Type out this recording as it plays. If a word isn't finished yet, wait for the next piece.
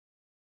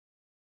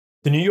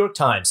The New York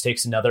Times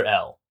takes another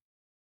L.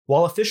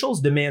 While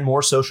officials demand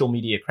more social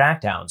media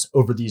crackdowns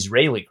over the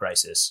Israeli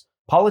crisis,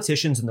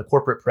 politicians and the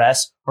corporate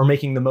press are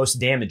making the most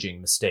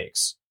damaging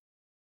mistakes.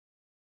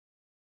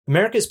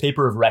 America's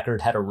paper of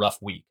record had a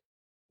rough week.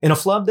 In a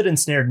flub that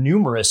ensnared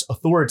numerous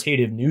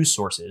authoritative news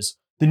sources,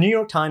 the New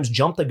York Times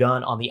jumped the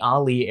gun on the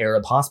Ali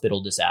Arab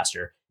hospital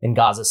disaster in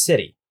Gaza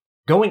City,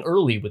 going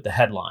early with the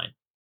headline,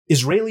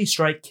 "Israeli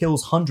strike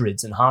kills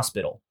hundreds in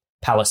hospital,"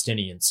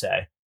 Palestinians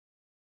say.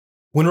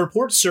 When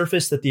reports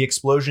surfaced that the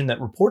explosion that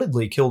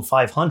reportedly killed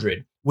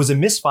 500 was a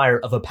misfire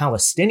of a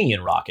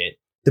Palestinian rocket,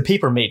 the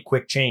paper made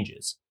quick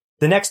changes.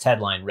 The next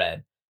headline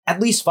read, "At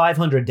least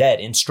 500 dead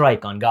in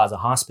strike on Gaza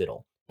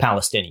hospital,"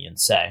 Palestinians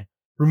say,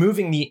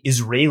 removing the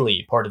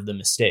Israeli part of the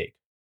mistake.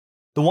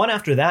 The one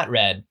after that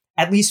read,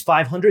 "At least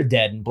 500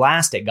 dead in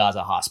blast at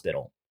Gaza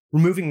hospital,"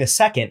 removing the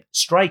second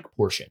strike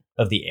portion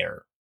of the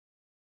error.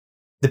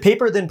 The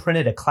paper then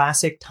printed a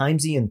classic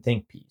Timesian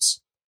think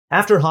piece.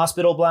 After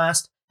hospital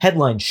blast,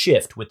 headlines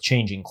shift with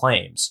changing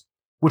claims,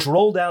 which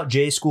rolled out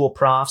J-school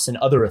profs and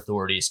other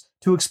authorities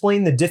to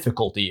explain the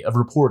difficulty of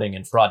reporting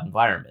in fraud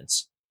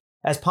environments.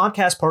 As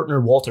podcast partner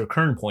Walter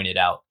Kern pointed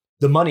out,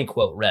 the money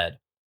quote read,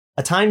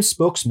 "A Times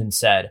spokesman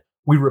said,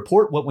 'We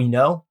report what we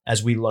know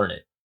as we learn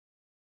it.'"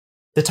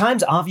 The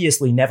Times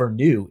obviously never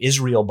knew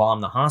Israel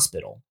bombed the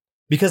hospital,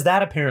 because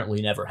that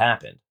apparently never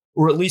happened,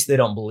 or at least they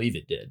don't believe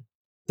it did.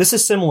 This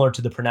is similar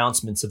to the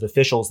pronouncements of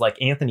officials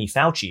like Anthony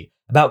Fauci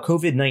about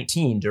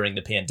COVID-19 during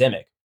the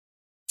pandemic.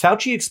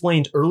 Fauci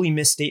explained early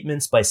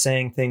misstatements by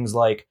saying things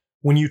like,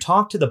 "When you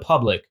talk to the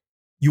public,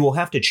 you will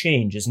have to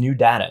change as new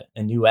data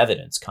and new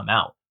evidence come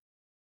out."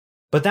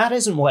 But that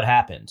isn't what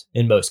happened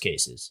in most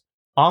cases.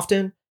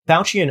 Often,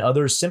 Fauci and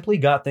others simply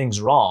got things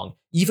wrong,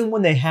 even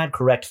when they had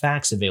correct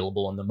facts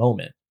available in the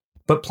moment.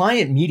 But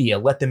pliant media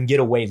let them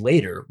get away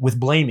later with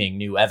blaming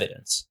new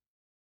evidence.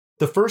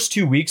 The first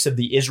 2 weeks of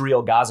the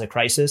Israel-Gaza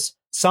crisis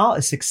saw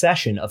a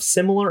succession of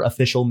similar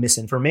official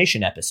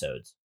misinformation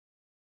episodes.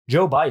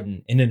 Joe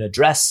Biden, in an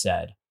address,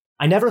 said,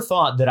 "I never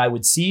thought that I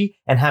would see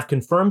and have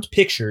confirmed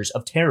pictures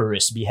of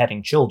terrorists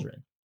beheading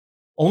children,"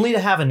 only to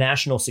have a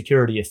national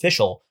security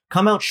official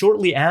come out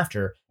shortly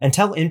after and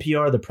tell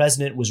NPR the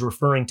president was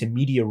referring to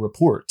media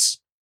reports.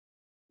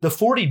 The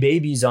 40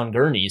 babies on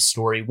gurneys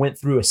story went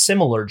through a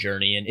similar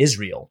journey in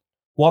Israel,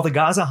 while the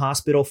Gaza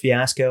hospital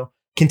fiasco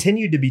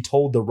continued to be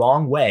told the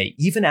wrong way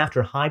even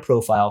after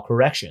high-profile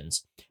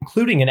corrections,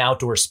 including an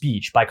outdoor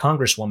speech by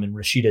Congresswoman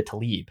Rashida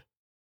Tlaib.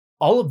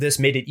 All of this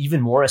made it even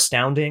more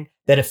astounding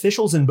that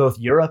officials in both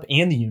Europe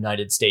and the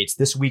United States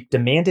this week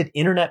demanded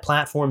internet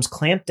platforms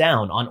clamp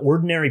down on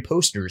ordinary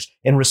posters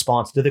in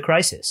response to the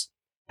crisis,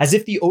 as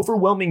if the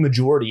overwhelming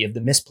majority of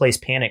the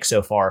misplaced panic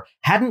so far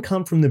hadn't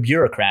come from the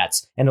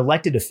bureaucrats and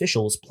elected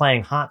officials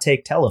playing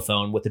hot-take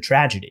telephone with the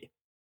tragedy.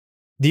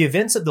 The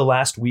events of the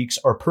last weeks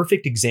are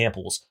perfect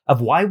examples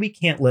of why we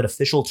can't let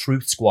official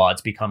truth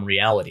squads become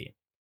reality.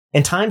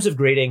 In times of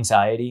great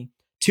anxiety,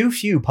 too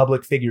few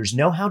public figures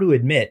know how to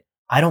admit,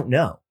 "I don't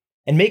know,"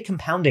 and make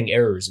compounding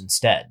errors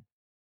instead.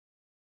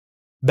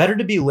 Better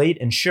to be late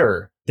and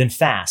sure than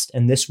fast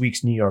in this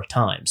week's New York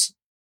Times.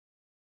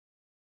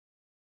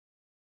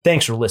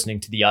 Thanks for listening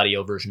to the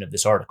audio version of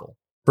this article.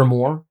 For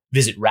more,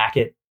 visit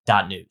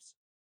racket.news.